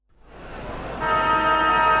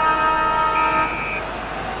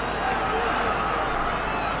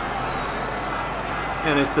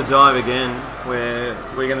And it's the dive again, where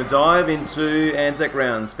we're going to dive into Anzac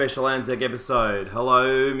Round, special Anzac episode.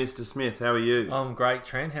 Hello, Mr. Smith, how are you? I'm great,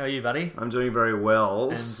 Trent. How are you, buddy? I'm doing very well.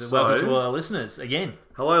 And welcome to all our listeners again.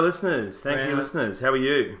 Hello, listeners. Thank you, listeners. How are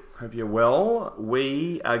you? Hope you're well.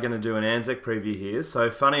 We are going to do an Anzac preview here.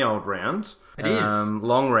 So, funny old round. It is.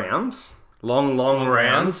 Long round. Long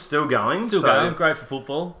round. Still going. Still going. Great for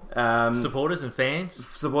football. Supporters and fans.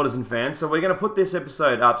 So we're going to put this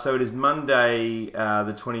episode up. So it is Monday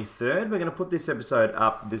the 23rd. We're going to put this episode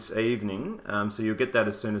up this evening. So you'll get that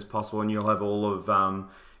as soon as possible, and you'll have all of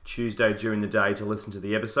Tuesday during the day to listen to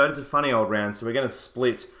the episode. It's a funny old round. So we're going to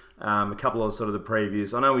split a couple of sort of the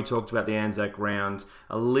previews. I know we talked about the Anzac round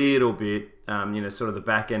a little bit, sort of the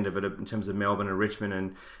back end of it in terms of Melbourne and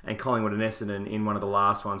Richmond and Collingwood and Essendon in one of the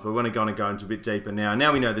last ones. But we're going to go into a bit deeper now.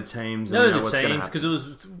 Now we know the teams. And the teams, because it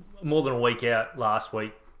was more than a week out last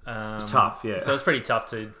week. It's tough, yeah. So it's pretty tough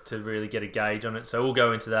to really get a gauge on it. So we'll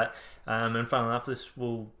go into that. And fun enough, this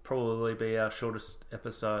will probably be our shortest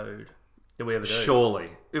episode that we ever do. Surely.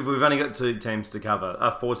 If we've only got 4 teams to cover,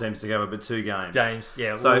 but 2 games.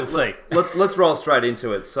 Yeah, so we'll see. Let's roll straight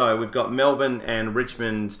into it. So we've got Melbourne and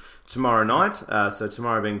Richmond tomorrow night. So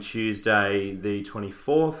tomorrow being Tuesday the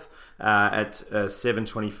 24th at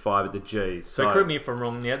 7:25 at the G. So correct me if I'm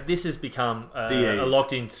wrong now. This has become a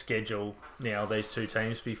locked-in schedule now, these 2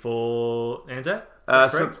 teams before Anzac?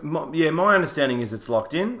 My understanding is it's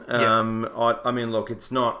locked in. I mean, look,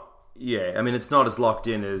 it's not... Yeah, I mean, it's not as locked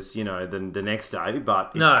in as, the next day,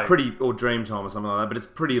 but it's pretty... Or dream time or something like that, but it's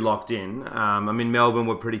pretty locked in. I mean, Melbourne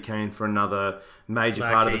were pretty keen for another major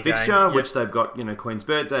part of the fixture, which they've got, Queen's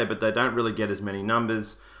birthday, but they don't really get as many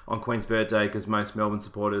numbers on Queen's birthday because most Melbourne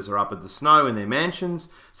supporters are up at the snow in their mansions,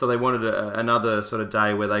 so they wanted another sort of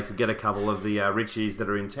day where they could get a couple of the Richies that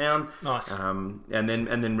are in town. Nice. And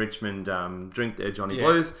then Richmond drink their Johnny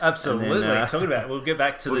Blues. Absolutely. Talking about, we'll get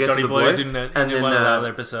back to the Johnny Blues in one of the other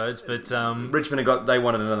episodes, but Richmond they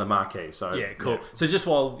wanted another marquee. So yeah, cool. Yeah. So just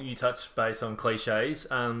while you touch base on cliches,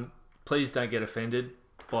 please don't get offended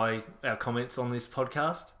by our comments on this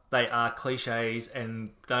podcast. They are cliches, and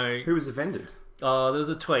don't. Who was offended? Oh, there was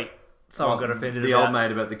a tweet. Someone got offended. The old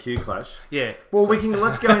mate about the Q clash. Yeah. Well,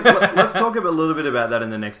 let's talk a little bit about that in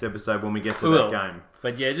the next episode when we get to that game.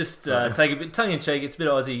 But yeah, just take a bit tongue in cheek. It's a bit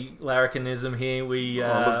Aussie larrikinism here.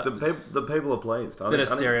 The people are pleased. A bit of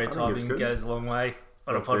stereotyping goes a long way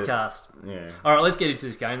on a podcast. Yeah. All right, let's get into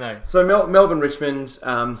this game though. So Melbourne Richmond.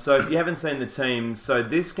 So if you haven't seen the teams, so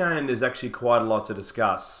this game there's actually quite a lot to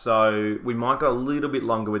discuss. So we might go a little bit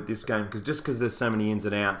longer with this game because there's so many ins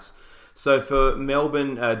and outs. So for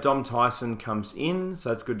Melbourne, Dom Tyson comes in, so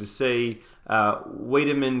that's good to see.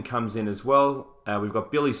 Wiedemann comes in as well. We've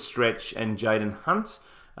got Billy Stretch and Jaden Hunt.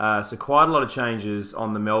 So quite a lot of changes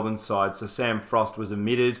on the Melbourne side. So Sam Frost was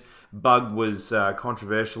omitted. Bug was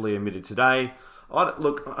controversially omitted today.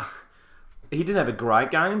 He didn't have a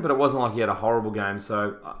great game, but it wasn't like he had a horrible game.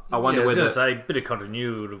 So I wonder whether... I was going to say, a bit of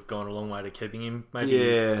continuity would have gone a long way to keeping him. Maybe.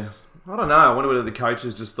 Yeah. I don't know. I wonder whether the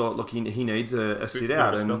coaches just thought, look, he needs a sit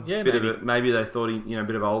out, and maybe they thought a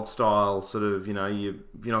bit of old style sort of, if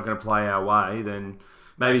you're not going to play our way, then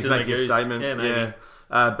maybe he's making a statement. Yeah, maybe.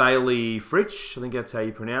 Bailey Fritsch, I think that's how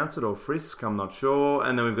you pronounce it, or Frisk, I'm not sure.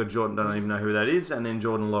 And then we've got Jordan, don't even know who that is, and then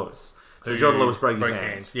Jordan Lewis. So Jordan Lewis broke his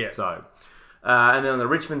hand. Yeah. So. And then on the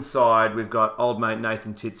Richmond side, we've got old mate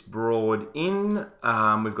Nathan Titz Broad in.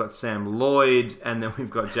 We've got Sam Lloyd, and then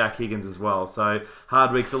we've got Jack Higgins as well. So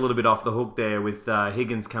Hardwick's a little bit off the hook there with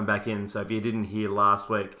Higgins come back in. So if you didn't hear last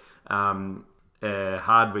week,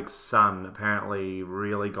 Hardwick's son apparently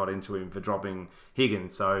really got into him for dropping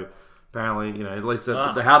Higgins. So apparently, at least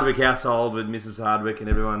the Hardwick household with Mrs. Hardwick and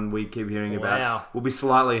everyone we keep hearing about will be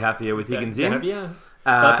slightly happier with Higgins in.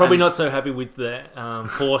 But probably not so happy with the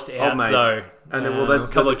forced outs, though. And then, a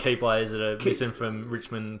couple of key players that are missing from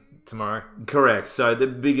Richmond tomorrow. Correct. So the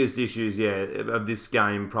biggest issues, of this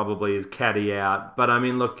game probably is Caddy out. But I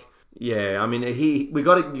mean, look, you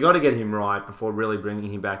got to get him right before really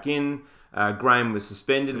bringing him back in. Graham was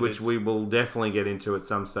suspended, which we will definitely get into at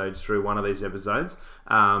some stage through one of these episodes.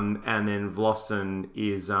 And then Vlosten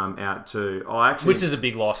is out too. Which is a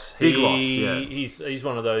big loss. He's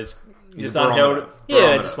one of those. Just unheralded.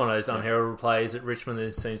 Yeah, just one of those unheralded players at Richmond.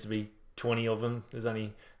 There seems to be 20 of them. There's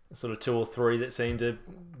only sort of 2 or 3 that seem to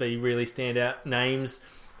be really standout names,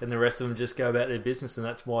 and the rest of them just go about their business, and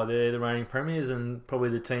that's why they're the reigning premiers and probably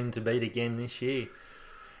the team to beat again this year.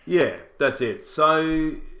 Yeah, that's it.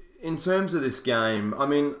 So, in terms of this game, I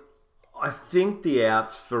mean, I think the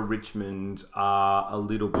outs for Richmond are a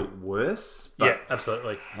little bit worse. But yeah,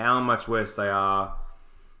 absolutely. How much worse they are,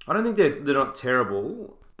 I don't think they're not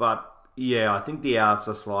terrible, but yeah, I think the outs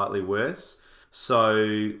are slightly worse.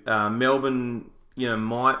 So Melbourne,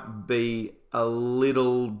 might be a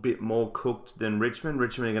little bit more cooked than Richmond.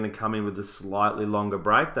 Richmond are going to come in with a slightly longer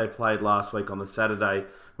break. They played last week on the Saturday,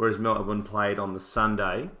 whereas Melbourne played on the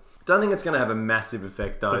Sunday. Don't think it's going to have a massive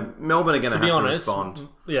effect, though. Melbourne are going to have to respond.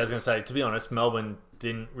 Yeah, I was going to say, to be honest, Melbourne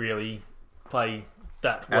didn't really play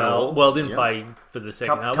that At well. all? Well, didn't Yep. play for the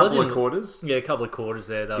second half. Couple Well, of quarters, Yeah, a couple of quarters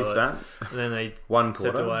there. They if were, that. And then they One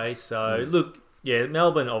stepped quarter. away. So, look,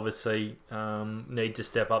 Melbourne obviously need to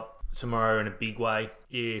step up tomorrow in a big way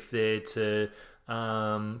if they're to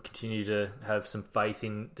continue to have some faith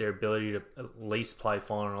in their ability to at least play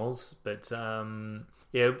finals. But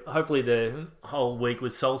hopefully the whole week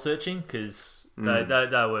was soul searching because they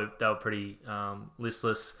were pretty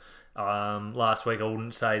listless. Last week I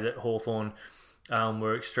wouldn't say that Hawthorn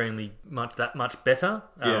were extremely much better.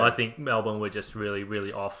 Yeah. I think Melbourne were just really,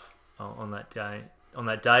 really off on that day. And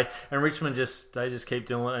Richmond they just keep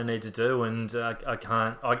doing what they need to do, and I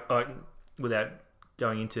can't without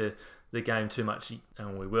going into the game too much,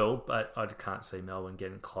 and we will, but I can't see Melbourne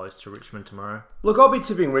getting close to Richmond tomorrow. Look, I'll be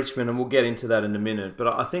tipping Richmond, and we'll get into that in a minute. But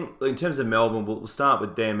I think in terms of Melbourne, we'll start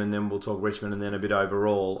with them, and then we'll talk Richmond, and then a bit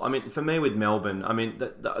overall. I mean, for me with Melbourne, I mean,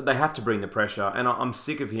 they have to bring the pressure, and I'm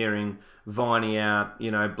sick of hearing Viney out,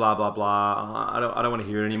 blah blah blah. I don't want to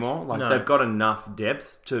hear it anymore. Like they've got enough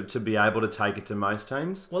depth to be able to take it to most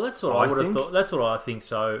teams. Well, that's what I would have thought. That's what I think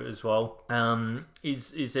so as well.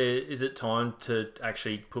 Is it time to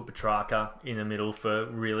actually put Petrarca in the middle for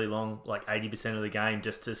really long, like 80% of the game,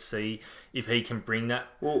 just to see if he can bring that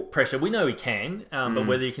pressure? We know he can, but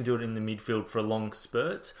whether he can do it in the midfield for a long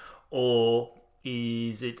spurt, or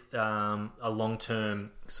is it a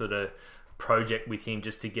long-term sort of project with him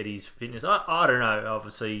just to get his fitness? I don't know.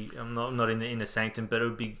 Obviously, I'm not in the inner sanctum, but it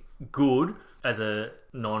would be good as a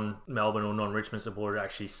non-Melbourne or non-Richmond supporter to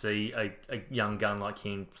actually see a young gun like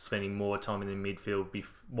him spending more time in the midfield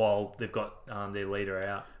while they've got their leader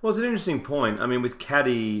out. Well, it's an interesting point. I mean, with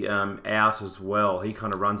Caddy out as well, he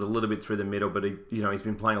kind of runs a little bit through the middle, but he's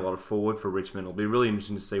been playing a lot of forward for Richmond. It'll be really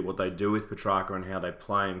interesting to see what they do with Petrarca and how they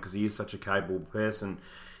play him, because he is such a capable person.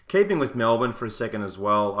 Keeping with Melbourne for a second as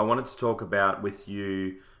well, I wanted to talk about with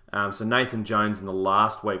you. So Nathan Jones in the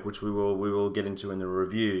last week, which we will get into in the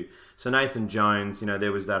review. So Nathan Jones,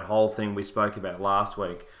 there was that whole thing we spoke about last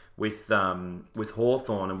week with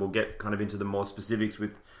Hawthorn, and we'll get kind of into the more specifics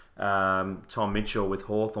with Tom Mitchell with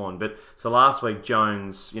Hawthorn. But so last week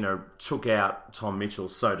Jones, took out Tom Mitchell,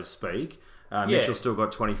 so to speak. Mitchell still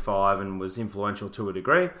got 25 and was influential to a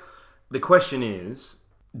degree. The question is,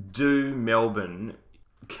 do Melbourne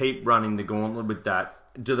keep running the gauntlet with that?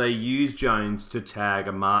 Do they use Jones to tag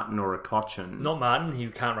a Martin or a Cochin? Not Martin. He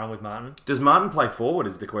can't run with Martin. Does Martin play forward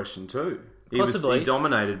is the question too. Possibly. He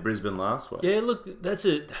dominated Brisbane last week. Yeah, look, that's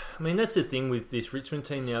it. I mean, that's the thing with this Richmond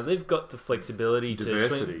team now. They've got the flexibility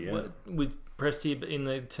Diversity, to swing with Presti in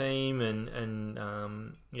the team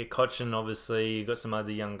and Cochin, obviously. You've got some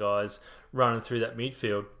other young guys running through that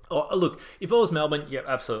midfield. Oh, look, if I was Melbourne, yeah,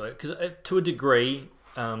 absolutely. Because to a degree,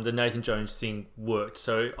 the Nathan Jones thing worked.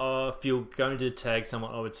 So if you're going to tag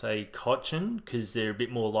someone, I would say Cochin, because they're a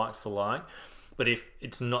bit more like for like. But if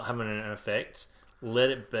it's not having an effect, let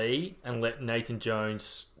it be and let Nathan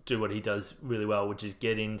Jones do what he does really well, which is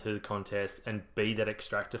get into the contest and be that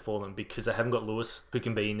extractor for them, because they haven't got Lewis who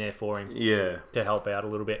can be in there for him to help out a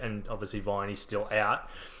little bit. And obviously Viney's still out.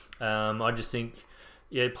 I just think,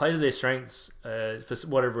 play to their strengths. For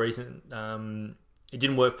whatever reason, it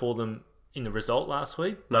didn't work for them in the result last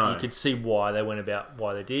week, but you could see why they went about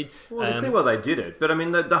why they did. Well, I see why they did it, but I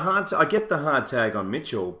mean, I get the hard tag on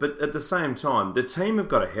Mitchell, but at the same time, the team have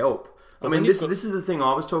got to help. I mean, this is the thing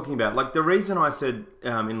I was talking about. Like, the reason I said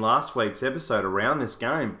in last week's episode around this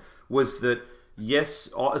game was that, yes,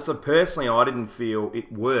 so personally, I didn't feel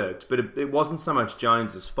it worked, but it wasn't so much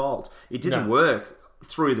Jones's fault. It didn't work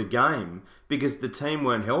through the game because the team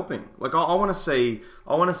weren't helping. Like, I want to see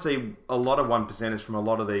a lot of 1%ers from a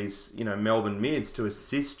lot of these, Melbourne mids to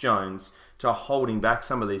assist Jones to holding back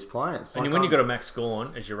some of these players. And when you've got a Max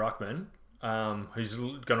Gawn as your ruckman, who's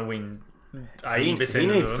going to win 80%, he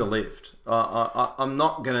needs to lift. I'm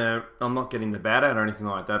not getting the bat out or anything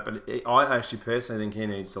like that, but I actually personally think he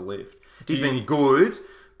needs to lift. He's been good,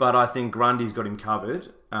 but I think Grundy's got him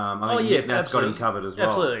covered. I think Nat's got him covered as well.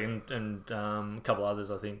 Absolutely, and a couple others,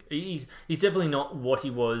 I think. He's definitely not what he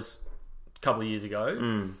was a couple of years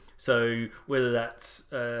ago. So whether that's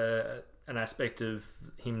an aspect of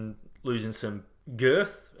him losing some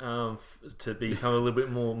girth to become a little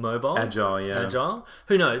bit more mobile, agile.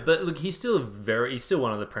 Who knows? But look, he's still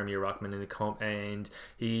one of the premier ruckmen in the comp, and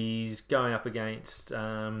he's going up against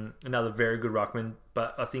another very good ruckman.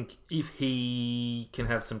 But I think if he can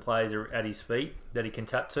have some players at his feet that he can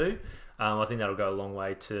tap to, I think that'll go a long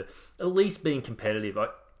way to at least being competitive. I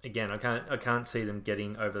can't see them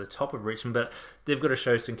getting over the top of Richmond, but they've got to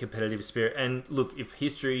show some competitive spirit. And look, if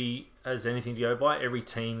history has anything to go by, every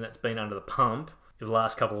team that's been under the pump in the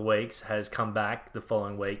last couple of weeks has come back the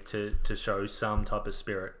following week to show some type of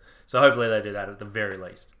spirit. So hopefully they do that at the very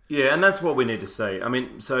least. Yeah, and that's what we need to see. I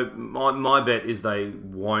mean, so my bet is they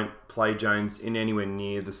won't play Jones in anywhere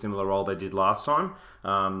near the similar role they did last time.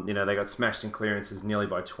 They got smashed in clearances nearly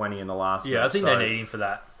by 20 in the last match. I think they need him for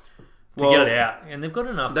that. Get it out, and they've got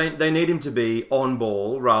enough. They need him to be on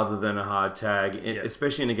ball rather than a hard tag,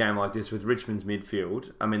 especially in a game like this with Richmond's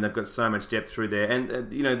midfield. I mean, they've got so much depth through there,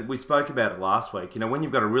 and we spoke about it last week. When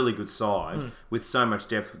you've got a really good side with so much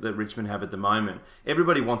depth that Richmond have at the moment,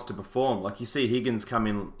 everybody wants to perform. Like you see Higgins come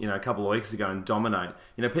in, a couple of weeks ago and dominate.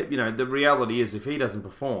 The reality is if he doesn't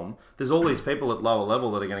perform, there's all these people at lower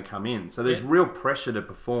level that are going to come in. So there's real pressure to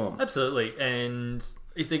perform. Absolutely, and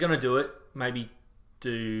if they're going to do it, maybe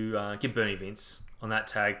give Bernie Vince on that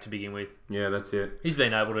tag to begin with. Yeah, that's it. He's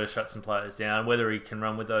been able to shut some players down. Whether he can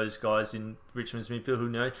run with those guys in Richmond's midfield, who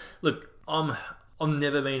knows? Look, I'm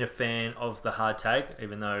never been a fan of the hard tag,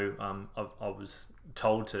 even though I was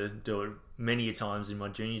told to do it many times in my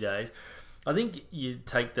junior days. I think you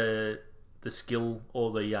take the skill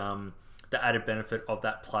or the added benefit of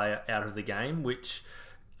that player out of the game, which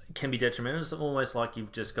can be detrimental. It's almost like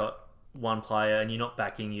you've just got one player and you're not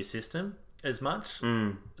backing your system as much.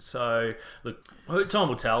 So look, time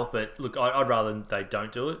will tell, but look, I'd rather they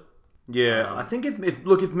don't do it. Yeah, I think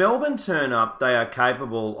if Melbourne turn up, they are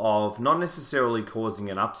capable of not necessarily causing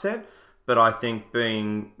an upset, but I think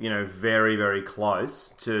being very, very close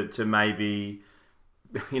to maybe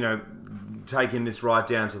taking this right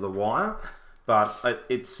down to the wire. But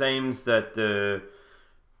it seems that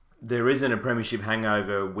there isn't a premiership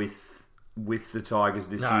hangover with the Tigers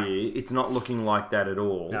this year. It's not looking like that at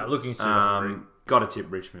all. No, looking super hungry. Got to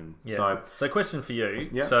tip Richmond. Yeah. So question for you.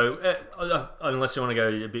 Yeah. So unless you want to go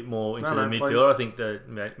a bit more into the midfield, please. I think the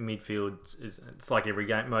midfield it's like every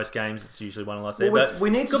game, most games, it's usually one last there. But we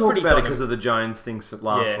need to talk about it because of the Jones things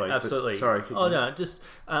last week. Absolutely. Sorry. Just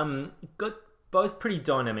got both pretty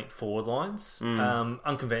dynamic forward lines,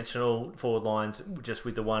 unconventional forward lines, just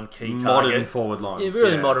with the one key target. Modern forward lines. Yeah,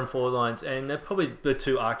 really modern forward lines. And they're probably the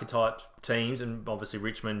two archetype teams, and obviously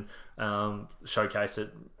Richmond showcased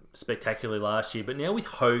it spectacularly last year. But now with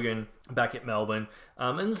Hogan back at Melbourne,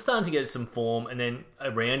 and starting to get some form, and then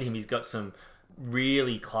around him he's got some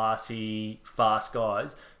really classy, fast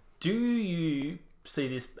guys. Do you see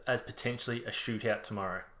this as potentially a shootout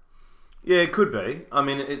tomorrow? Yeah, it could be. I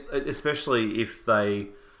mean, especially if they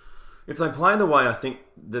play the way I think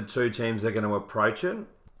the two teams are going to approach it.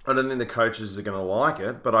 I don't think the coaches are going to like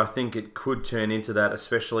it, but I think it could turn into that,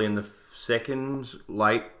 especially in the second,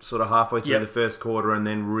 late, sort of halfway through the first quarter, and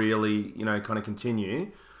then really, kind of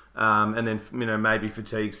continue. And then, maybe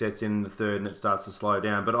fatigue sets in the third and it starts to slow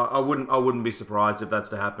down. But I wouldn't be surprised if that's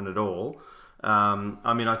to happen at all.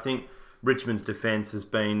 I think Richmond's defence has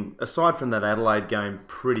been, aside from that Adelaide game,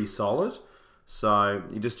 pretty solid. So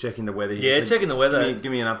you're just checking the weather here. Yeah, checking the weather.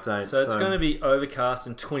 Give me an update. So it's going to be overcast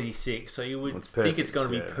and 26. So you would think it's going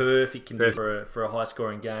to be perfect conditions for a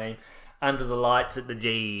high-scoring game under the lights at the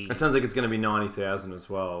G. It sounds like it's going to be 90,000 as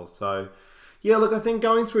well. So yeah, look, I think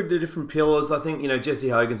going through the different pillars, I think Jesse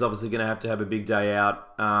Hogan's obviously going to have a big day out.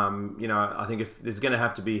 I think if there's going to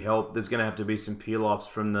have to be help, there's going to have to be some peel-offs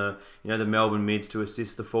from the the Melbourne mids to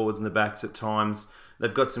assist the forwards and the backs at times.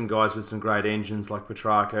 They've got some guys with some great engines like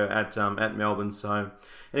Petrarca at Melbourne. So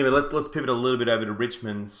anyway, let's pivot a little bit over to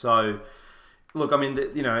Richmond. So look, I mean,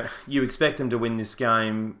 you expect them to win this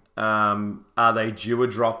game. Are they due a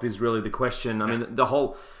drop is really the question. I mean, the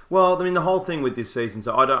whole thing with this season,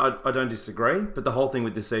 so I don't disagree, but the whole thing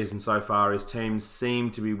with this season so far is teams seem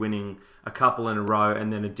to be winning a couple in a row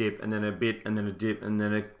and then a dip and then a bit and then a dip and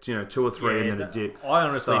then two or three and then a dip. I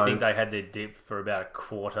honestly think they had their dip for about a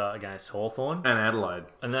quarter against Hawthorn and Adelaide.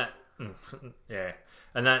 And that,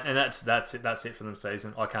 that's it for them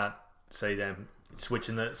season. I can't see them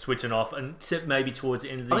switching off, and except maybe towards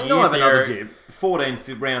the end of the year. I think they'll have another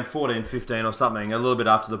dip. Round 14, 15 or something, a little bit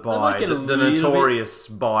after the bye. The notorious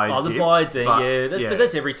bye dip. Oh, the bye dip, but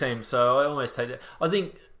that's every team, so I almost take that. I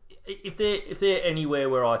think if they're anywhere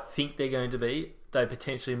where I think they're going to be, they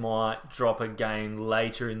potentially might drop a game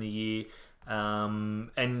later in the year,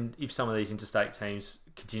 and if some of these interstate teams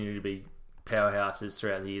continue to be powerhouses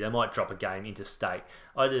throughout the year. They might drop a game interstate.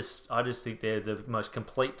 I just think they're the most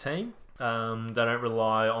complete team. They don't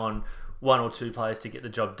rely on one or two players to get the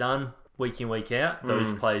job done week in, week out.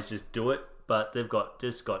 Those players just do it, but they've got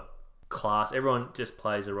class. Everyone just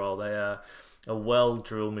plays a role. They are a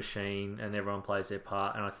well-drilled machine, and everyone plays their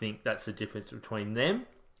part. And I think that's the difference between them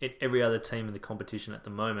and every other team in the competition at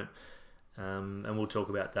the moment. And we'll talk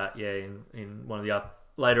about that, in one of the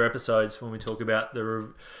later episodes when we talk about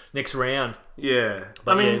the next round. Yeah.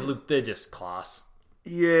 But look, they're just class.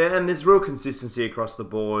 Yeah, and there's real consistency across the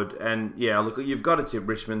board. And yeah, look, you've got to tip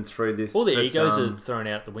Richmond through this. All the egos are thrown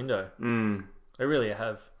out the window. They really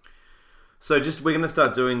have. So we're going to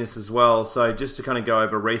start doing this as well. So just to kind of go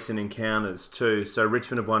over recent encounters too. So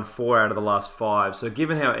Richmond have won 4 out of the last 5. So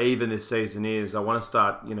given how even this season is, I want to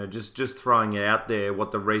start, just throwing it out there what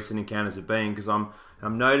the recent encounters have been, because I'm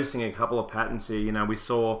noticing a couple of patterns here. We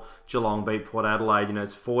saw Geelong beat Port Adelaide.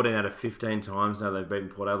 It's 14 out of 15 times now they've beaten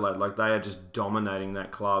Port Adelaide. Like, they are just dominating that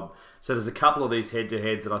club. So there's a couple of these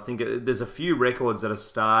head-to-heads that I think there's a few records that are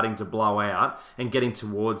starting to blow out and getting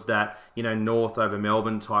towards that, North over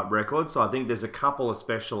Melbourne type record. So I think there's a couple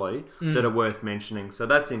especially that are worth mentioning. So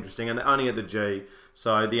that's interesting. And only at the G.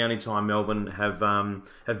 So the only time Melbourne have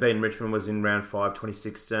beaten Richmond was in round 5,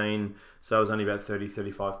 2016. So it was only about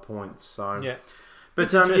 35 points. So yeah.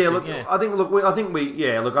 But I think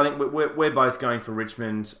we're both going for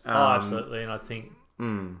Richmond. Absolutely, and I think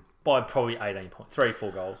by probably 18 points,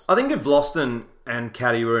 3-4 goals. I think if Vlastuin and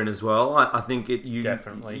Caddy were in as well, I think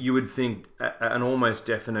definitely you would think an almost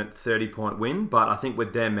definite 30-point win. But I think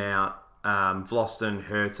with them out, Vlastuin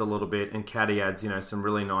hurts a little bit, and Caddy adds some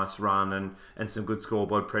really nice run and some good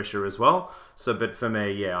scoreboard pressure as well. So, but for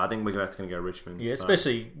me, I think that's going to go Richmond. Yeah,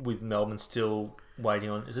 especially with Melbourne still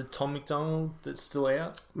waiting on. Is it Tom McDonald that's still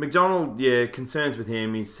out? McDonald, concerns with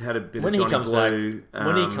him. He's had a bit of Johnny Blue.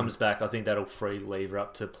 When he comes back, I think that'll free Lever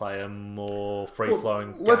up to play a more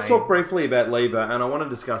free-flowing game. Let's talk briefly about Lever, and I want to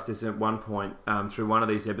discuss this at one point through one of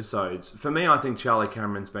these episodes. For me, I think Charlie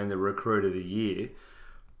Cameron's been the recruit of the year.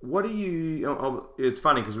 What do you... It's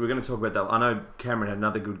funny because we were going to talk about that. I know Cameron had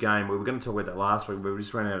another good game. We were going to talk about that last week, but we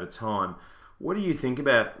just ran out of time. What do you think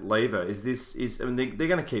about Lever? They're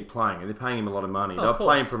going to keep playing, and they're paying him a lot of money. They'll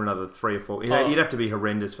play him for another 3 or 4... You'd have to be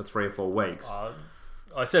horrendous for 3 or 4 weeks.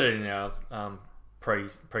 I said it in our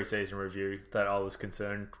pre-season review that I was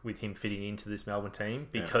concerned with him fitting into this Melbourne team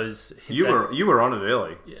because... You were on it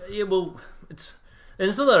early. Yeah, well, it's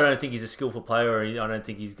not that I don't think he's a skillful player or I don't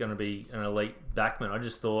think he's going to be an elite backman. I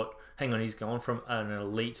just thought, hang on, he's gone from an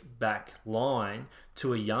elite back line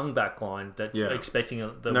to a young back line that's expecting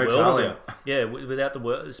the world of him. Yeah, without the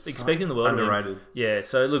world, expecting the world underrated. of him. Yeah,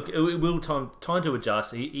 so look, it will time to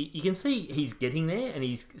adjust. You can see he's getting there and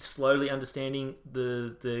he's slowly understanding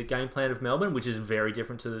the game plan of Melbourne, which is very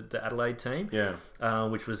different to the Adelaide team. Yeah,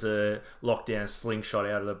 which was a lockdown slingshot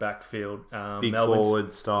out of the backfield. Big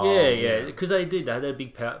forward style. Yeah, because they had a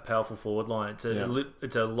big, powerful forward line.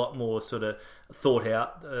 It's a lot more sort of thought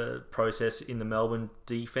out process in the Melbourne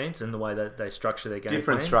defense and the way that they structure their game.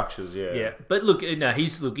 Different plan. Structures, yeah. Yeah, but look,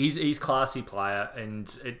 he's classy player,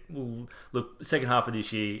 and it will look second half of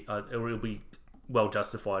this year. It will be well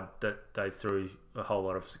justified that they threw a whole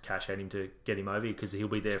lot of cash at him to get him over because he'll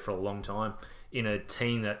be there for a long time in a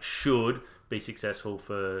team that should be successful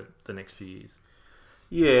for the next few years.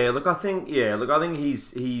 I think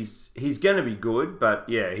he's going to be good, but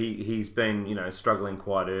he's been struggling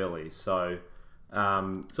quite early, so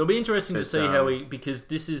it'll be interesting to see how because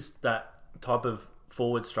this is that type of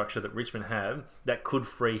forward structure that Richmond have that could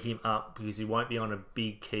free him up because he won't be on a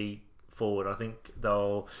big key forward. I think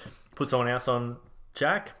they'll put someone else on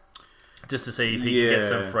Jack just to see if he can get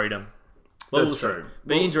some freedom. Well, that's true.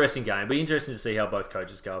 Be interesting game. Be interesting to see how both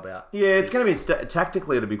coaches go about. Yeah, it's going to be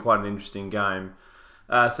tactically. It'll be quite an interesting game.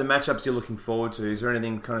 Some matchups you're looking forward to. Is there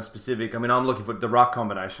anything kind of specific? I mean, I'm looking for the ruck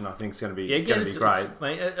combination. I think is going to be great.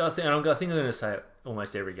 I think I'm going to say it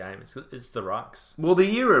almost every game. It's the rucks. Well, the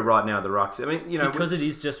era right now, the rucks. I mean, because it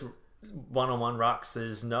is just one-on-one rucks.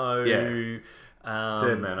 There's no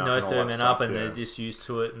third man up, and they're just used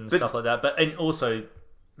to it and stuff like that. And also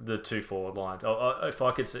the 2 forward lines. If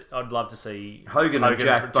I could, I'd love to see Hogan and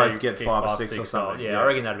Jack both get 5 or 6 or something. Yeah, I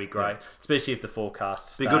reckon that'd be great, especially if the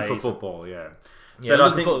forecast stays. Be good for football, yeah. Yeah,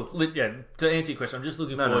 but to answer your question, I'm just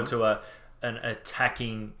looking forward to an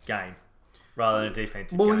attacking game rather than a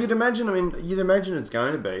defensive game. Well, you'd imagine it's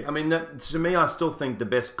going to be. I mean, to me, I still think the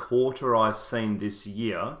best quarter I've seen this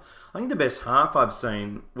year, I think the best half I've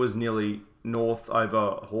seen was nearly North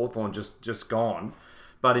over Hawthorn just gone.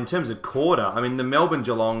 But in terms of quarter, I mean, the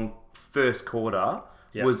Melbourne-Geelong first quarter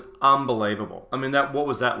was unbelievable. I mean, what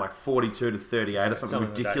was that, like 42 to 38 or something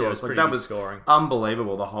ridiculous? That was scoring.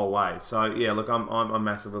 Unbelievable the whole way. So, yeah, look, I'm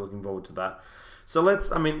massively looking forward to that. So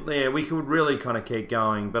we could really kind of keep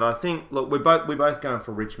going, but I think, look, we're both going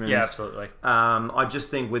for Richmond. Yeah, absolutely. I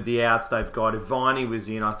just think with the outs they've got, if Viney was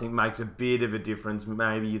in, I think makes a bit of a difference.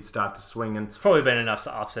 Maybe you'd start to swing, and it's probably been enough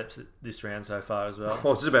upsets this round so far as well. I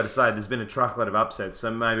was just about to say there's been a truckload of upsets,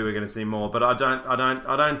 so maybe we're going to see more, but I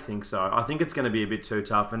don't think so. I think it's going to be a bit too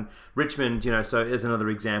tough. And Richmond, so as another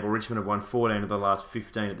example, Richmond have won 14 of the last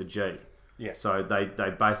 15 at the G. Yeah. So they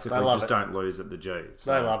basically just don't lose at the G.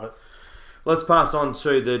 So. They love it. Let's pass on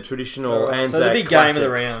to the traditional Anzac So the big classic. game of the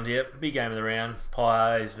round, big game of the round.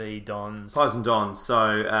 Pies v Dons. Pies and Dons.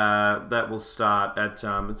 So that will start at,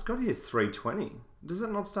 it's got here 3:20. Does it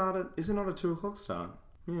not start at, is it not a 2 o'clock start?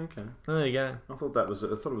 Yeah, okay. There you go. I thought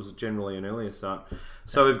it was generally an earlier start.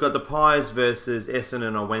 So we've got the Pies versus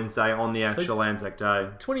Essendon on Wednesday on the actual Anzac Day.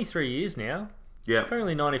 23 years now. Yeah.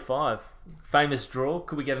 Apparently 95. Famous draw.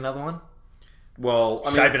 Could we get another one? Well,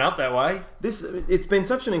 shaping up that way. It's been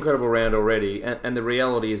such an incredible round already, and the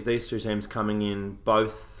reality is these two teams coming in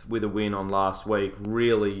both with a win on last week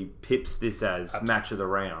really pips this as match of the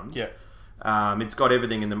round. Yeah. It's got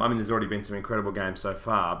everything in them. I mean, there's already been some incredible games so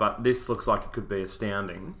far, but this looks like it could be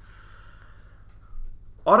astounding.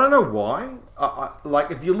 I don't know why. Like,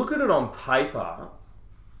 if you look at it on paper...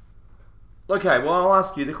 Okay, well, I'll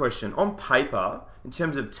ask you the question. On paper, in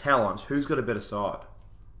terms of talent, who's got a better side?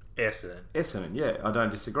 Essendon, yeah, I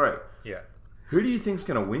don't disagree. Yeah. Who do you think's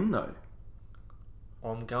going to win, though?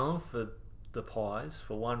 I'm going for the Pies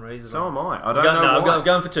for one reason. So am I. I don't know why. I'm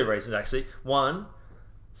going for two reasons, actually. One,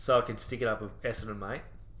 so I can stick it up with Essendon, mate,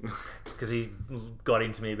 because he's got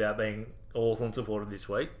into me about being Hawthorn supporter this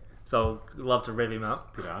week. So I'd love to rev him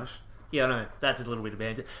up. Bit harsh. Yeah, I know. That's a little bit of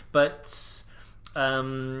banter. But I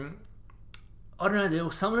don't know. There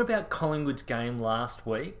was something about Collingwood's game last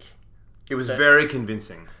week. It was very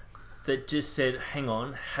convincing. That just said, hang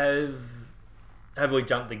on, have we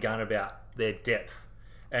jumped the gun about their depth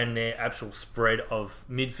and their actual spread of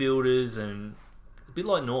midfielders, and a bit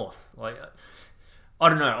like North. Like, I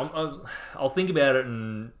don't know. I'll think about it,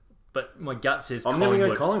 but my gut says I'm Collingwood. going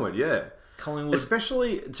to go Collingwood, yeah. Collingwood.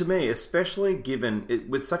 Especially given it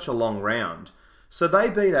with such a long round. So they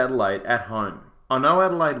beat Adelaide at home. I know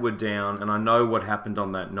Adelaide were down, and I know what happened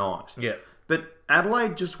on that night. Yeah. But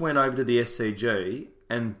Adelaide just went over to the SCG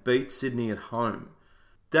and beat Sydney at home.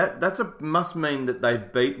 That must mean that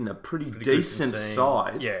they've beaten a pretty decent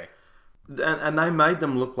side. Yeah. And they made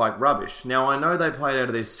them look like rubbish. Now, I know they played out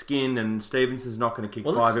of their skin and Stevenson's not going to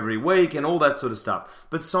kick 5 every week and all that sort of stuff.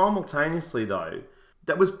 But simultaneously, though,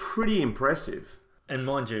 that was pretty impressive. And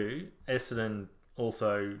mind you, Essendon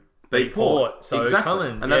also beat Port. So exactly.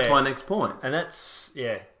 And that's my next point. And that's,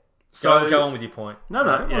 yeah. So go on with your point. No.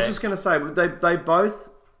 I was just going to say, they both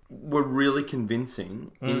were really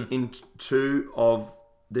convincing in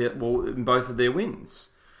both of their wins.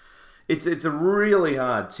 It's a really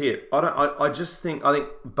hard tip. I think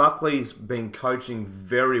Buckley's been coaching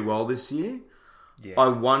very well this year. Yeah. I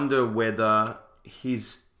wonder whether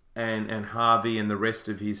his and Harvey and the rest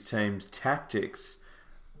of his team's tactics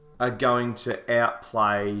are going to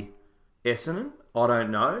outplay Essendon. I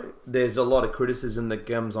don't know. There's a lot of criticism that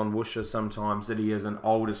comes on Woosha sometimes that he has an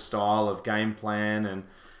older style of game plan and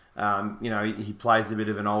he plays a bit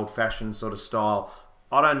of an old-fashioned sort of style.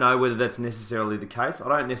 I don't know whether that's necessarily the case. I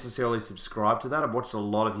don't necessarily subscribe to that. I've watched a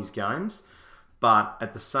lot of his games. But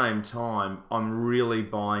at the same time, I'm really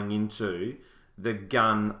buying into the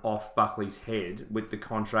gun off Buckley's head with the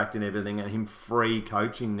contract and everything and him free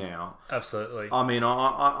coaching now. Absolutely. I mean,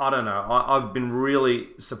 I don't know. I've been really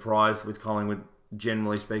surprised with Collingwood,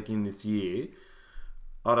 generally speaking, this year.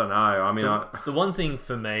 I don't know. I mean, the one thing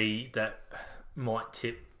for me that might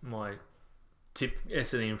tip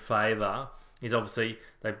Essendon in favour is obviously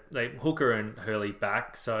they Hooker and Hurley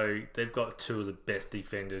back, so they've got two of the best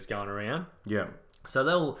defenders going around. Yeah. So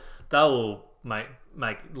they'll make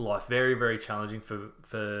life very, very challenging for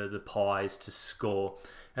the Pies to score.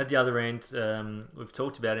 At the other end, we've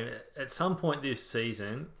talked about him. At some point this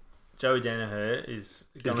season, Joey Daniher is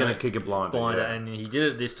going to kick a blinder, yeah. And he did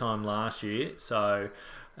it this time last year. So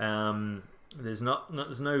there's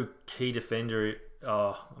no key defender.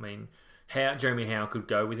 Jeremy Howe could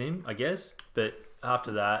go with him, I guess. But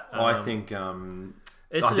after that, I think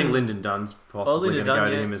Lyndon Dunn's possibly going to go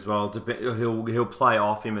to him as well. He'll play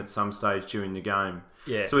off him at some stage during the game.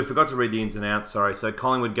 Yeah. So we forgot to read the ins and outs. Sorry. So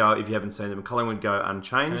Collingwood go, if you haven't seen them, Collingwood go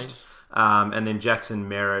unchanged. And then Jackson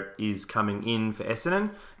Merritt is coming in for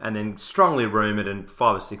Essendon. And then strongly rumoured, and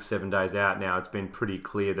 5 or 6, 7 days out now, it's been pretty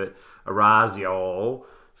clear that Erasio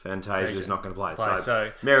Fantasia's not going to play.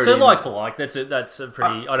 So Meridian, like for like, that's a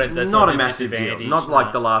pretty. I don't. That's not not a massive deal. Not no.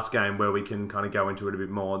 like the last game where we can kind of go into it a bit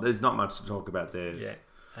more. There's not much to talk about there. Yeah.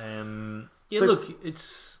 So look,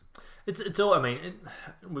 it's all. I mean,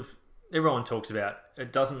 with everyone talks about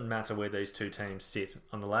it. Doesn't matter where these two teams sit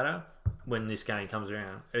on the ladder when this game comes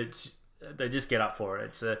around. They just get up for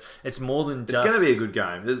it. It's more than just... It's going to be a good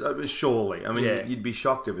game, surely. I mean, you'd be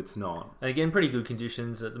shocked if it's not. And again, pretty good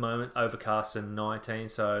conditions at the moment. Overcast and 19,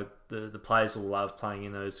 so the players will love playing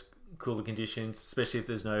in those cooler conditions, especially if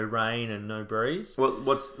there's no rain and no breeze.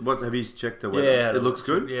 What have you checked the weather? Yeah, it looks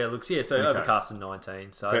good? Yeah, it looks... Yeah, so overcast and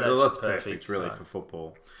 19, so that's perfect really, for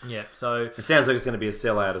football. Yeah, so... It sounds like it's going to be a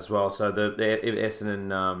sellout as well. So Essendon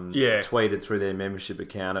tweeted through their membership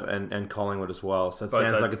account and Collingwood as well. So it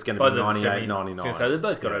sounds like it's going to be 98, 99. So they've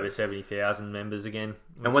both got over 70,000 members again.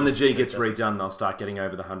 And when the G gets redone, they'll start getting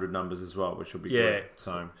over the 100 numbers as well, which will be good.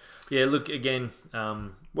 So look, again... well,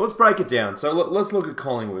 let's break it down. So let's look at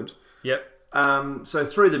Collingwood. Yep. So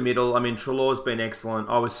through the middle, I mean, Treloar's been excellent.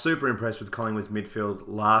 I was super impressed with Collingwood's midfield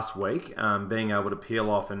last week, being able to peel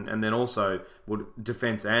off and then also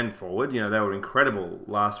defence and forward. You know, they were incredible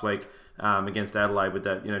last week against Adelaide with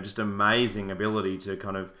that, just amazing ability to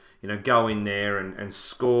kind of, go in there and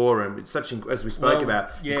score. And it's such, as we spoke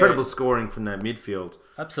about, incredible scoring from that midfield.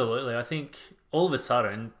 Absolutely. I think all of a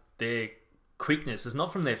sudden their quickness is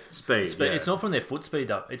not from their speed. Yeah. It's not from their foot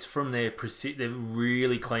speed up. It's from their they're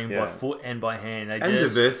really clean by foot and by hand.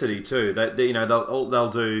 Diversity too. They'll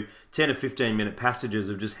do 10 to 15 minute passages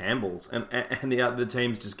of just handballs, and the other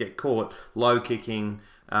teams just get caught low kicking.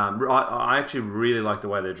 I actually really like the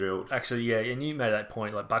way they're drilled. Actually, yeah, and you made that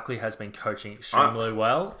point. Like Buckley has been coaching extremely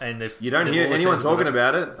well, and you don't hear anyone talking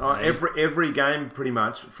about it. Every game, pretty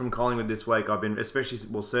much from Collingwood this week, I've been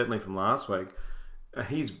certainly from last week.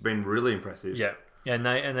 He's been really impressive. Yeah, and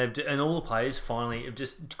all the players finally have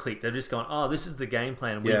just clicked. They've just gone, oh, this is the game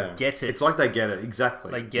plan. We get it. It's like they get it exactly.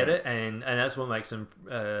 They get it, and that's what makes them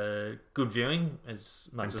good viewing as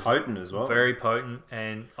much as potent as well. Very potent,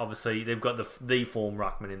 and obviously they've got the form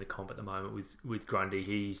ruckman in the comp at the moment with Grundy.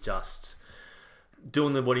 He's just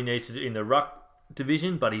doing what he needs to do in the ruck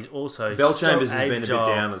division, but he's also Bellchambers has been a bit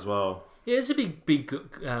down as well. Yeah, it's a big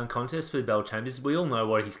contest for Bellchambers. We all know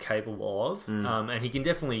what he's capable of, and he can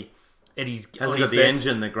definitely. And he's hasn't got the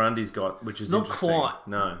engine that Grundy's got, which is not interesting. Quite.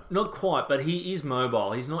 No, not quite. But he is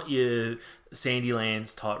mobile. He's not your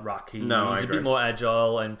Sandilands type ruck. He's a bit more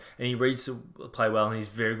agile, and he reads the play well, and he's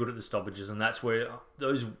very good at the stoppages. And that's where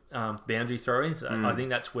those boundary throw-ins. I think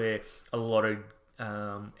that's where a lot of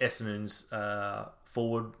Essendon's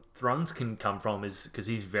forward runs can come from, is because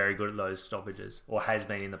he's very good at those stoppages, or has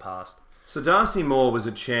been in the past. So Darcy Moore was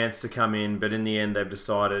a chance to come in, but in the end they've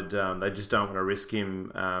decided they just don't want to risk him.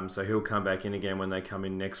 So he'll come back in again when they come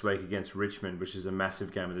in next week against Richmond, which is a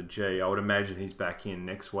massive game of the G. I would imagine he's back in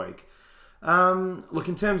next week. Look,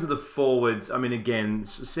 in terms of the forwards, I mean, again,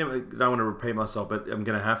 I don't want to repeat myself, but I'm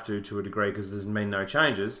going to have to a degree because there's been no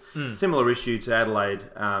changes. Similar issue to Adelaide.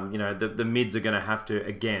 The mids are going to have to,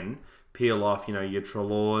 again, peel off, your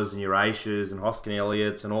Treloars and your Aishas and Hoskin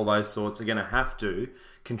Elliott's and all those sorts are going to have to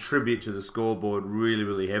contribute to the scoreboard really,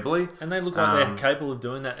 really heavily. And they look like they're capable of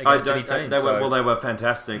doing that against any team. They were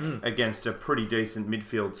fantastic against a pretty decent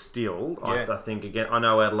midfield still. Yeah. I think, again, I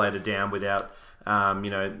know Adelaide are down without,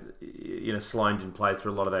 Sloane didn't play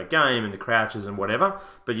through a lot of that game and the Crouches and whatever,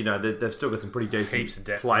 but, they've still got some pretty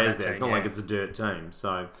decent players there. It's not like it's a dirt team,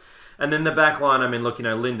 so... And then the back line, I mean, look,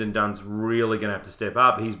 Lyndon Dunn's really going to have to step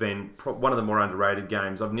up. He's been one of the more underrated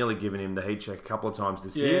games. I've nearly given him the heat check a couple of times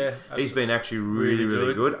this year. He's been actually really,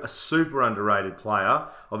 really good. A super underrated player.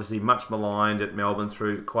 Obviously much maligned at Melbourne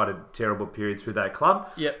through quite a terrible period through that club.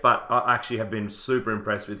 Yep. But I actually have been super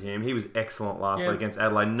impressed with him. He was excellent last week against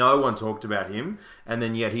Adelaide. No one talked about him. And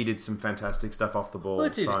then yet he did some fantastic stuff off the ball.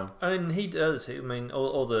 Well, so. And he does. I mean,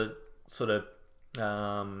 all the sort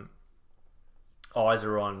of... eyes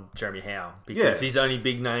are on Jeremy Howe because he's only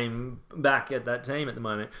big name back at that team at the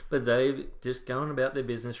moment. But they've just gone about their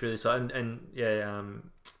business really. So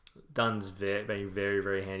Dunn's been very,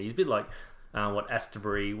 very handy. He's a bit like what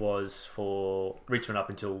Astorbury was for Richmond up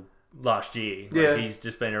until last year. He's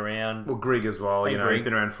just been around. Well, Grigg as well. He's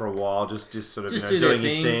been around for a while. Just sort of doing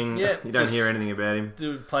his thing. Yep, you don't hear anything about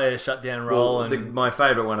him. Play a shutdown role. My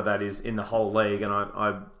favourite one of that is in the whole league, and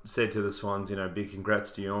I said to the Swans, big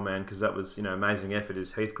congrats to your man because that was amazing effort.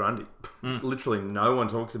 Is Heath Grundy? Literally, no one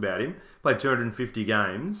talks about him. Played 250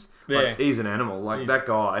 games. Like, he's an animal. Like, that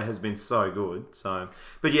guy has been so good. So,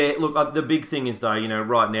 but yeah, look, the big thing is though,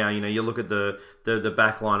 right now, you look at the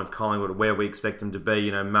back line of Collingwood, where we expect them to be.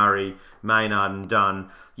 Murray, Maynard, and Dunn.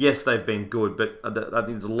 Yes, they've been good, but I think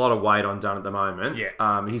there's a lot of weight on Dunn at the moment.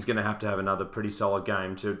 Yeah. He's going to have another pretty solid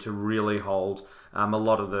game to really hold a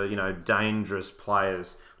lot of the dangerous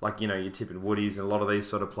players, like your Tippett Woodies and a lot of these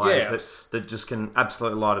sort of players that just can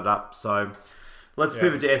absolutely light it up. So. Let's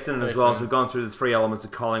pivot to Essendon as well. So we've gone through the three elements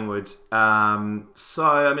of Collingwood.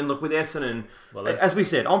 Look, with Essendon, as we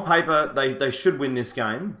said, on paper, they should win this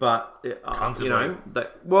game. But, in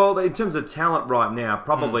terms of talent right now,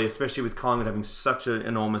 probably, especially with Collingwood having such an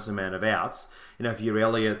enormous amount of outs, if your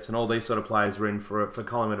Elliots and all these sort of players were in for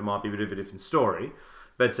Collingwood, it might be a bit of a different story.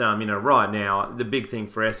 But, right now, the big thing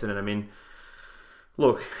for Essendon,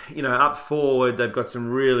 look, up forward, they've got some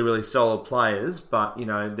really, really solid players, but,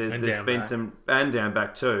 there's been some... And down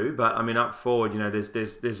back too, but, up forward,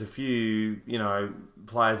 there's a few,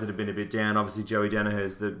 players that have been a bit down. Obviously, Joey Daniher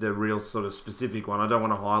is the real sort of specific one. I don't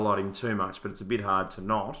want to highlight him too much, but it's a bit hard to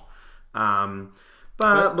not.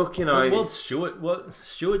 Look,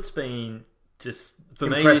 Stewart's been... Just for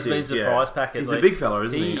impressive, me, he's been surprise packet. He's a big fella,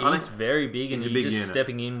 isn't he? He's very big, and he's just unit.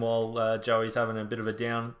 stepping in while Joey's having a bit of a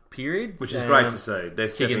down period, which is great to see. They're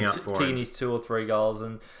stepping up for him, kicking his 2 or 3 goals,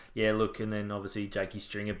 and and then obviously Jakey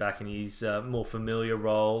Stringer back in his more familiar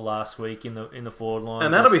role last week in the forward line,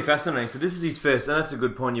 and that'll be fascinating. So this is his first, and that's a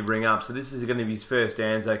good point you bring up. So this is going to be his first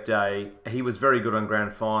Anzac Day. He was very good on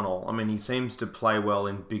grand final. He seems to play well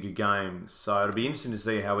in bigger games, so it'll be interesting to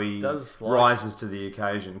see how he rises to the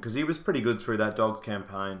occasion, because he was pretty good through that Dogs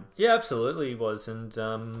campaign. Yeah, absolutely he was, and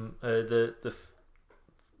the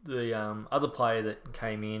other player that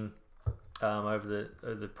came in over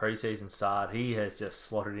the preseason start, he has just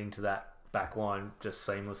slotted into that back line just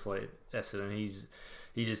seamlessly at Essendon.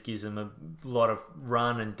 He just gives them a lot of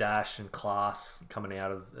run and dash and class coming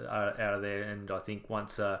out of there, and I think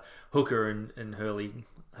once Hooker and Hurley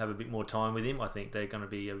have a bit more time with him, I think they're going to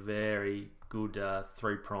be a very good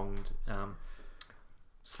 3-pronged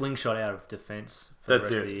slingshot out of defence for the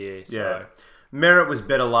rest of the year. So. Merritt was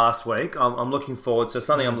better last week. I'm looking forward. So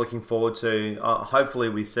something I'm looking forward to. Hopefully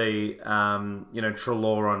we see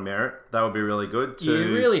Treloar on Merritt. That would be really good.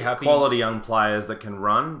 Really happy. Quality young players that can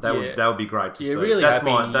run. That would be great to see. Really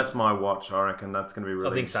happy. That's my watch. I reckon that's going to be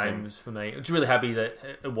really. I think same for me. It's really happy that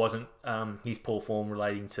it wasn't his poor form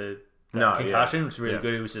relating to concussion. It's really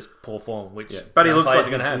good. It was just poor form, which but he looks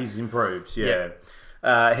like he's improved.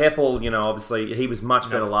 Heppel, obviously he was much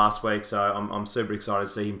better last week, so I'm super excited to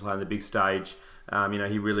see him play on the big stage.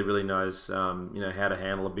 He really, really knows, how to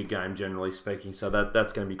handle a big game, generally speaking. So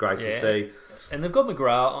that's going to be great to see. And they've got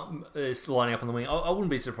McGrath lining up on the wing. I wouldn't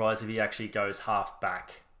be surprised if he actually goes half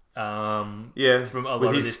back. From a lot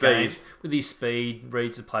of this game. With his speed,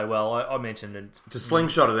 reads the play well. I mentioned it to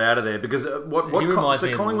slingshot it out of there, because he reminds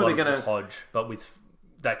me Collingwood are going to Hodge, but with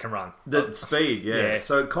that can run. The speed, yeah.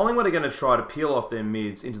 So Collingwood are going to try to peel off their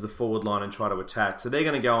mids into the forward line and try to attack. So they're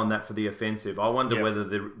going to go on that for the offensive. I wonder whether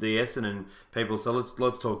the Essendon people. So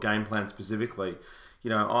let's talk game plan specifically.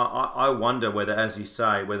 I wonder whether, as you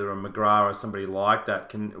say, whether a McGrath or somebody like that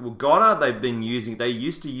can. Well, Goddard they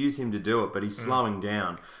used to use him to do it, but he's slowing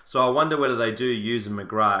down. So I wonder whether they do use a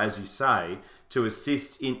McGrath, as you say, to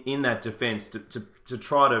assist in that defence to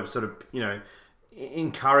try to sort of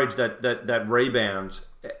encourage that rebound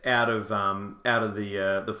out of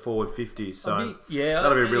the forward 50. So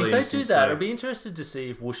that'll be really interesting. If they do that, I'd be interested to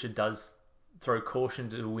see if Woosha does throw caution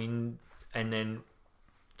to the wind and then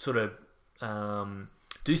sort of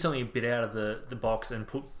do something a bit out of the box and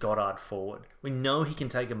put Goddard forward. We know he can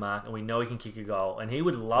take a mark and we know he can kick a goal, and he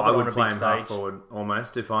would love it on a big stage. I would play him half forward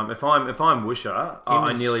almost. If I'm Woosha,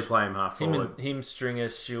 I nearly play him half forward. Him, Stringer,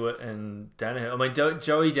 Stewart, and Daniher.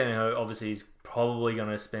 Joey Daniher obviously is probably going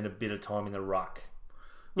to spend a bit of time in the ruck.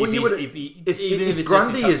 Well, if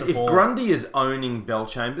Grundy is owning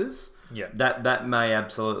Bellchambers, that may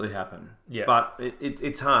absolutely happen. Yeah. But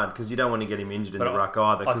it's hard because you don't want to get him injured in the ruck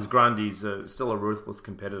either, because Grundy's still a ruthless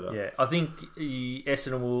competitor. Yeah, I think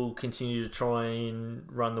Essendon will continue to try and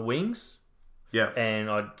run the wings. Yeah. And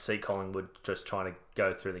I'd see Collingwood just trying to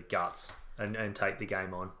go through the guts and take the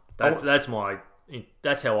game on.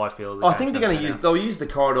 That's how I feel. I think they'll use the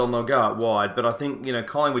corridor and they'll go out wide, but I think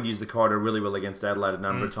Collingwood used the corridor really well against Adelaide a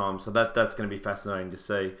number of times, so that's going to be fascinating to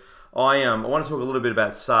see. I want to talk a little bit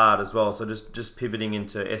about Sard as well. So just pivoting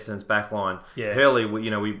into Essendon's backline. Yeah. Hurley,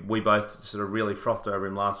 we both sort of really frothed over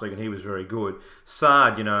him last week, and he was very good.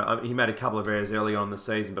 Sard, he made a couple of errors early on in the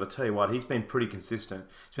season, but I tell you what, he's been pretty consistent.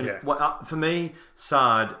 For me,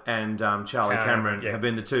 Sard and Charlie Cameron have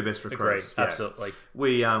been the two best recruits. Agreed. Absolutely.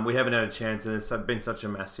 We haven't had a chance, and it's been such a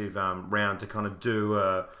massive round to kind of do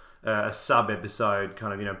a sub episode,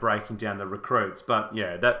 kind of breaking down the recruits. But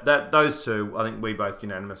yeah, that those two, I think we both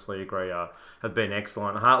unanimously agree have been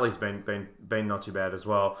excellent. Hartley's been not too bad as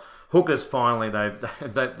well. Hookers finally, they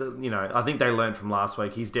I think they learned from last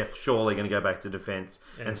week. He's surely going to go back to defence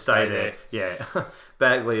and stay there. Yeah,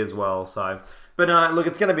 Bagley as well. So. But look,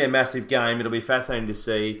 it's going to be a massive game. It'll be fascinating to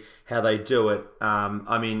see how they do it.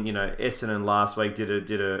 Essendon last week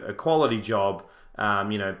did a quality job.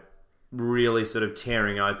 Really sort of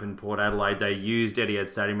tearing open Port Adelaide. They used Etihad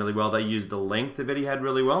Stadium really well. They used the length of Etihad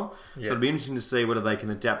really well. Yeah. So it'll be interesting to see whether they can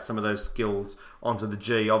adapt some of those skills onto the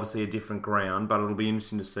G. Obviously a different ground, but it'll be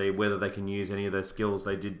interesting to see whether they can use any of those skills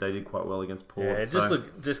they did quite well against Port. Yeah,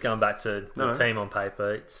 just going back to the team on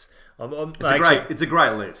paper, it's a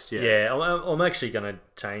great list. Yeah, I'm actually going to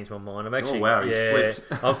change my mind. I'm actually he's flipped.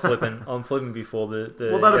 I'm flipping before the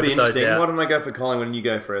well, that'll be interesting. Out. Why don't I go for Collingwood and you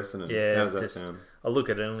go for Essendon? Yeah, how does that sound? I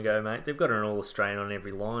look at it and go, mate, they've got an All-Australian on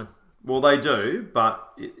every line. Well, they do,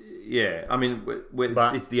 but yeah, I mean,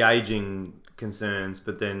 it's the ageing concerns.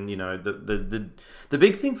 But then the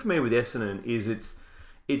big thing for me with Essendon is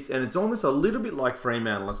it's almost a little bit like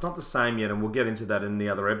Fremantle. It's not the same yet, and we'll get into that in the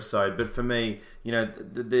other episode. But for me,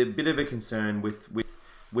 the bit of a concern with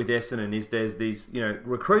Essendon is there's these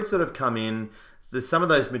recruits that have come in. There's some of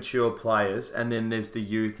those mature players, and then there's the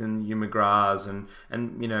youth and Hugh McGraths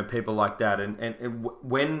and people like that. And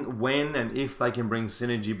when and if they can bring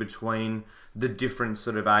synergy between the different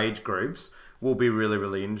sort of age groups will be really,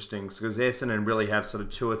 really interesting, because Essendon really have sort of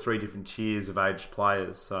 2 or 3 different tiers of aged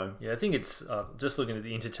players. So yeah, I think it's just looking at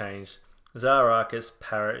the interchange: Zaharakis,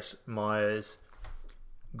 Parrish, Myers,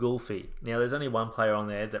 Gulfi. Now, there's only one player on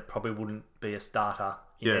there that probably wouldn't be a starter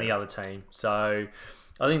in any other team. So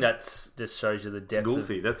I think that's just shows you the depth.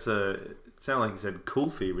 Gulfi, sound like you said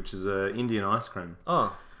Kulfi, which is a Indian ice cream.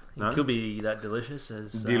 Oh, it could be that delicious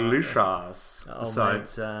as delicious.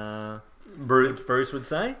 Bruce would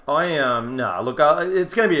say.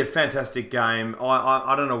 It's going to be a fantastic game.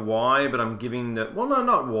 I don't know why, but I'm giving the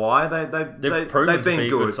not why they've been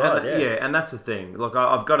good side, and that's the thing. Look,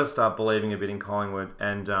 I've got to start believing a bit in Collingwood,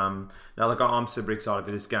 and I'm super excited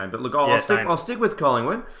for this game. But look, I'll stick with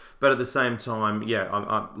Collingwood, but at the same time,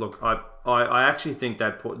 I actually think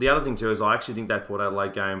that the other thing too is I actually think that Port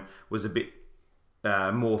Adelaide game was a bit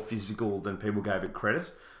more physical than people gave it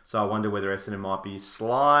credit. So I wonder whether Essendon might be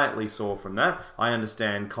slightly sore from that. I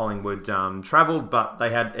understand Collingwood travelled, but they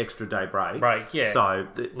had extra day break. Yeah. So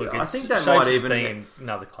I think that might even be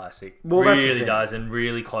another classic. Well, really does, and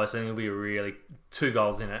really close. I think it'll be really 2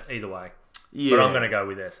 goals in it either way. Yeah. But I'm going to go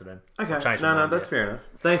with Essendon. Okay. That's fair enough.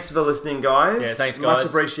 Thanks for listening, guys. Yeah, thanks, guys. Much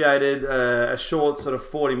appreciated. A short sort of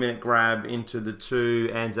 40-minute grab into the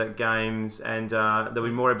 2 Anzac games, and there'll be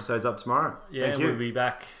more episodes up tomorrow. Yeah, Thank you. We'll be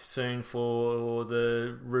back soon for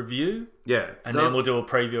the review. Yeah. And then we'll do a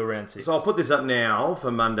preview around 6. So I'll put this up now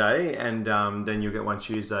for Monday, and then you'll get one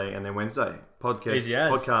Tuesday and then Wednesday. Podcast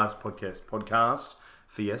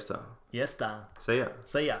Fiesta. Yes, See ya.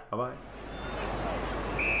 See ya. Bye-bye.